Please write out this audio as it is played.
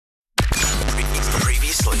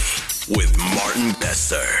Beasley with Martin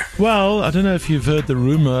Bester. Well, I don't know if you've heard the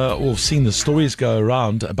rumor or seen the stories go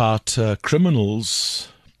around about criminals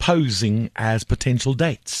posing as potential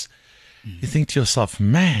dates. You think to yourself,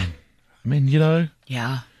 man, I mean,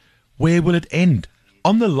 Yeah. where will it end?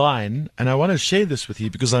 On the line, and I want to share this with you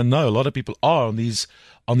because I know a lot of people are on these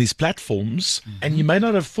platforms, and you may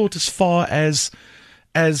not have thought as far as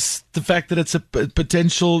the fact that it's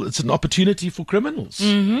it's an opportunity for criminals.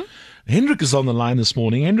 Hendrik is on the line this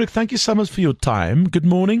morning. Hendrik, thank you so much for your time. Good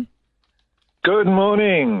morning. Good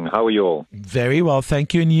morning. How are you all? Very well,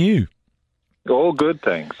 thank you, and you? All good,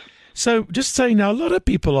 thanks. So, just saying now, a lot of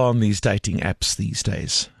people are on these dating apps these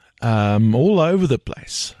days, all over the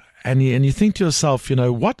place. And you think to yourself,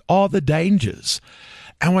 what are the dangers?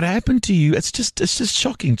 And what happened to you? It's just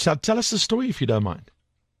shocking. Tell us the story if you don't mind.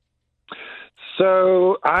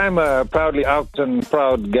 So I'm a proudly out and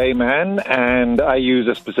proud gay man, and I use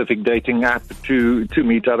a specific dating app to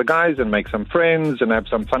meet other guys and make some friends and have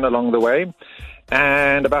some fun along the way.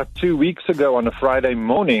 And about 2 weeks ago on a Friday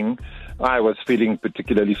morning, I was feeling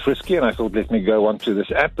particularly frisky, and I thought, let me go onto this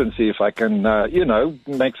app and see if I can,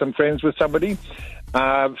 make some friends with somebody.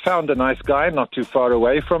 Found a nice guy not too far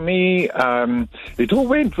away from me. It all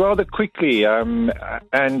went rather quickly, and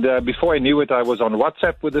before I knew it, I was on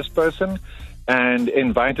WhatsApp with this person and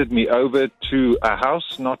invited me over to a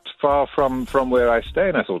house not far from where I stay.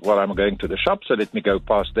 And I thought, well, I'm going to the shop, so let me go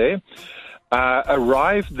past there.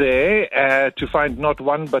 Arrived there to find not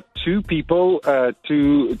one but two people,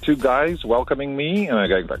 two guys welcoming me, and I'm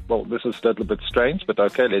going like, well, this is a little bit strange, but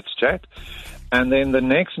okay, let's chat. And then the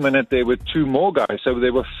next minute there were two more guys, so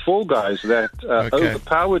there were four guys that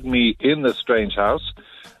overpowered me in the strange house,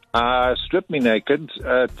 stripped me naked,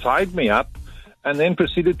 tied me up, and then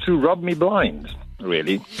proceeded to rob me blind.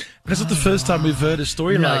 Really, that's not the first time we've heard a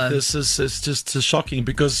story like this. It's just shocking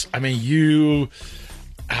because I mean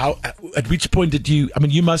at which point did you? I mean,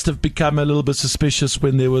 you must have become a little bit suspicious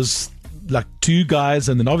when there was like two guys,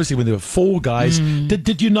 and then obviously when there were four guys.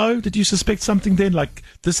 Did you know? Did you suspect something then? Like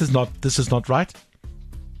this is not right.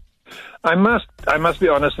 I must be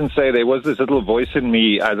honest and say there was this little voice in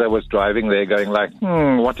me as I was driving there, going like,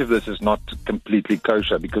 what if this is not completely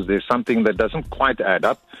kosher? Because there's something that doesn't quite add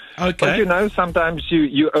up. Okay. But sometimes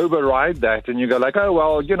you override that and you go like, oh,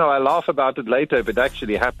 well, I laugh about it later if it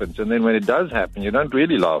actually happens. And then when it does happen, you don't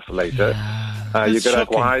really laugh later. You go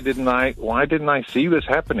like, why didn't I see this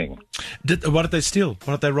happening? What did they steal?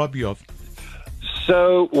 What did they rob you of?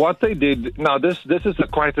 So what they did, now this is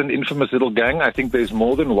quite an infamous little gang. I think there's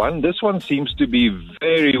more than one. This one seems to be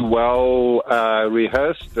very well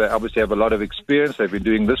rehearsed. They obviously have a lot of experience. They've been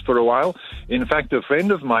doing this for a while. In fact, a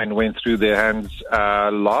friend of mine went through their hands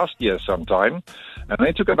last year sometime, and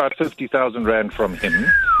they took about 50,000 Rand from him.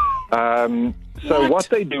 So what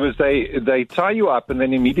they do is they tie you up and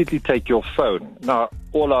then immediately take your phone. Now,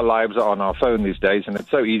 all our lives are on our phone these days, and it's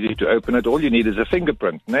so easy to open it. All you need is a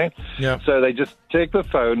fingerprint, né? Yeah. So they just take the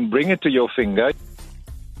phone, bring it to your finger.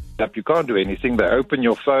 You can't do anything. They open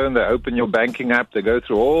your phone, they open your banking app, they go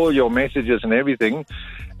through all your messages and everything,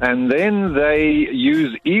 and then they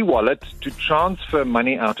use e-wallet to transfer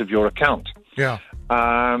money out of your account. Yeah.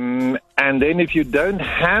 And then if you don't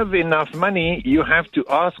have enough money, you have to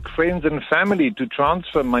ask friends and family to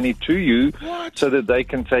transfer money to you so that they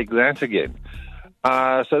can take that again.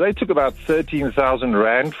 So they took about 13,000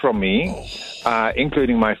 Rand from me,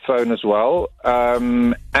 including my phone as well.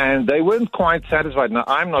 And they weren't quite satisfied. Now,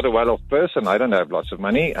 I'm not a well-off person. I don't have lots of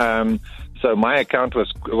money. So my account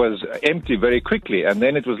was empty very quickly. And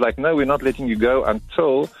then it was like, no, we're not letting you go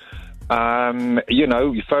until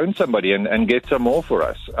you phone somebody and get some more for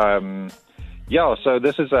us. So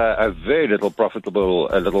this is a very little profitable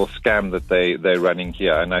little scam that they're running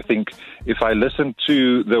here. And I think if I listen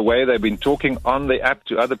to the way they've been talking on the app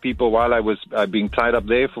to other people while I was being tied up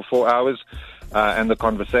there for 4 hours, and the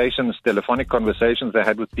telephonic conversations they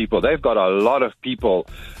had with people, they've got a lot of people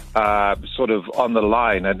sort of on the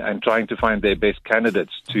line and trying to find their best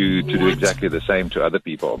candidates to do exactly the same to other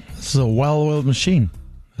people. This is a well-oiled machine.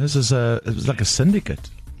 It was like a syndicate.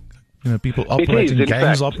 People operating,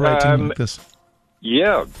 gangs operating like this.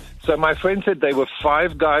 Yeah. So my friend said they were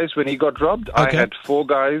 5 guys when he got robbed. Okay. I had 4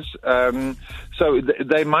 guys. So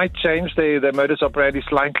they might change their modus operandi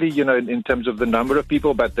slightly, in terms of the number of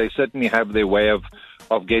people, but they certainly have their way of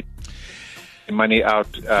getting money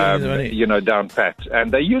out, down pat.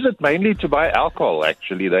 And they use it mainly to buy alcohol,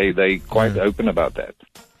 actually. They quite open about that.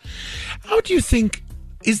 How do you think,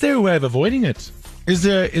 is there a way of avoiding it? Is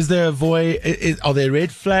there a void? Are there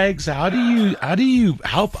red flags? How do you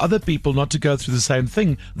help other people not to go through the same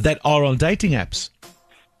thing that are on dating apps?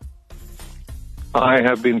 I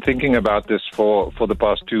have been thinking about this for the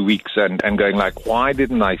past 2 weeks and going like, why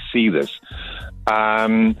didn't I see this?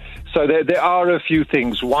 So there are a few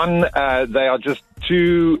things. One, they are just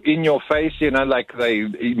too in your face, like they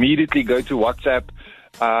immediately go to WhatsApp,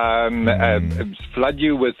 flood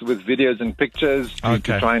you with videos and pictures to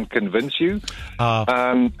try and convince you.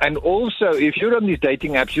 And also, if you're on these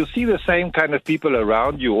dating apps, you'll see the same kind of people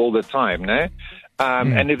around you all the time, né?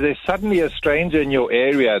 And if there's suddenly a stranger in your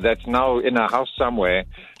area that's now in a house somewhere,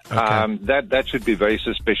 that should be very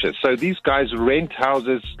suspicious. So these guys rent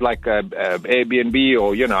houses like Airbnb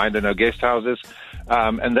or, I don't know, guest houses.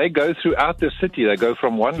 And they go throughout the city. They go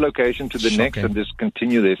from one location to the next and just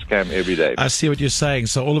continue their scam every day. I see what you're saying.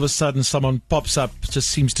 So all of a sudden someone pops up, just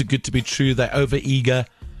seems too good to be true. They're over-eager.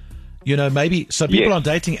 Maybe. So people on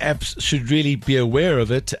dating apps should really be aware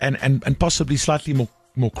of it and possibly slightly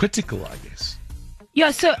more critical, I guess.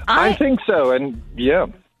 Yeah, so I think so, and yeah.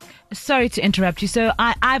 Sorry to interrupt you. So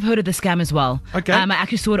I've heard of the scam as well. Okay. I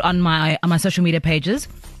actually saw it on my social media pages.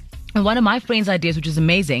 And one of my friends' ideas, which is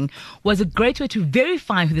amazing, was a great way to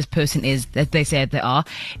verify who this person is that they say they are,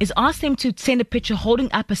 is ask them to send a picture holding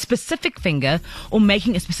up a specific finger or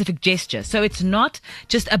making a specific gesture. So it's not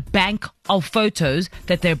just a bank of photos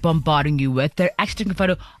that they're bombarding you with. They're actually taking a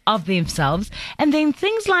photo of themselves. And then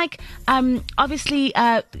things like, obviously,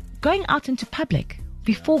 going out into public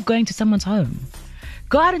before going to someone's home.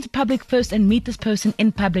 Go out into public first and meet this person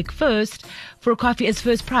in public first for a coffee as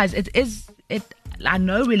first prize. I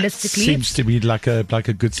know realistically seems to be like a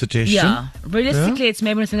good suggestion. Yeah, realistically, it's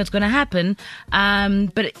maybe something that's going to happen.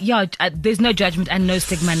 But yeah, there's no judgment and no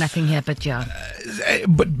stigma, nothing here. But yeah,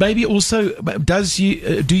 but maybe also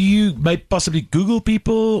do you maybe possibly Google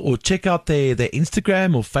people or check out their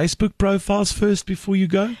Instagram or Facebook profiles first before you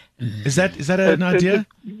go? Is that an idea?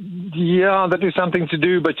 Yeah, that is something to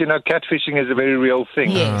do, but catfishing is a very real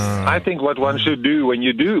thing. Yes. I think what one should do when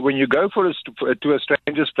you go to a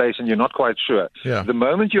stranger's place and you're not quite sure, the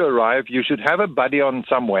moment you arrive, you should have a buddy on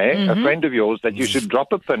somewhere, a friend of yours, that you should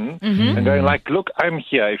drop a pin and go like, look, I'm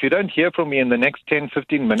here. If you don't hear from me in the next 10,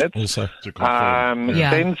 15 minutes, also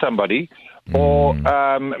send somebody. Or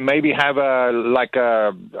maybe have an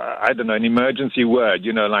emergency word,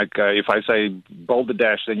 if I say boulder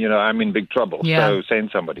dash, then, I'm in big trouble. Yeah. So send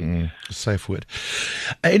somebody. Safe word.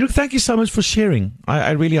 Edward, thank you so much for sharing.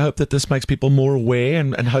 I really hope that this makes people more aware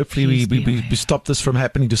and hopefully we stop this from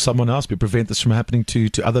happening to someone else. We prevent this from happening to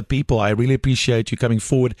other people. I really appreciate you coming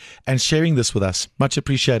forward and sharing this with us. Much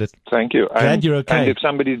appreciated. Thank you. Glad you're okay. And if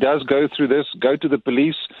somebody does go through this, go to the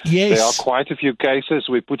police. Yes. There are quite a few cases.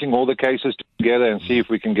 We're putting all the cases together and see if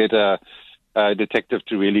we can get a detective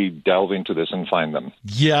to really delve into this and find them.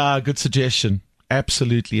 Yeah, good suggestion.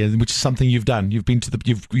 Absolutely, and which is something you've done. You've gone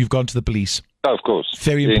to the police. Of course.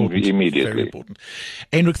 Very important. Immediately. Very important.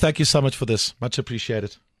 Enric, thank you so much for this. Much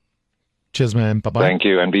appreciated. Cheers, man. Bye-bye. Thank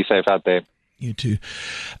you, and be safe out there. You too.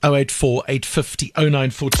 084 850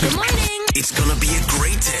 0942. Good morning. It's gonna be a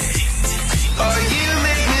great day. Oh, you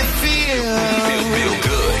make me feel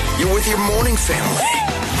good. You're with your morning family.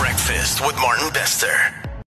 Breakfast with Martin Bester.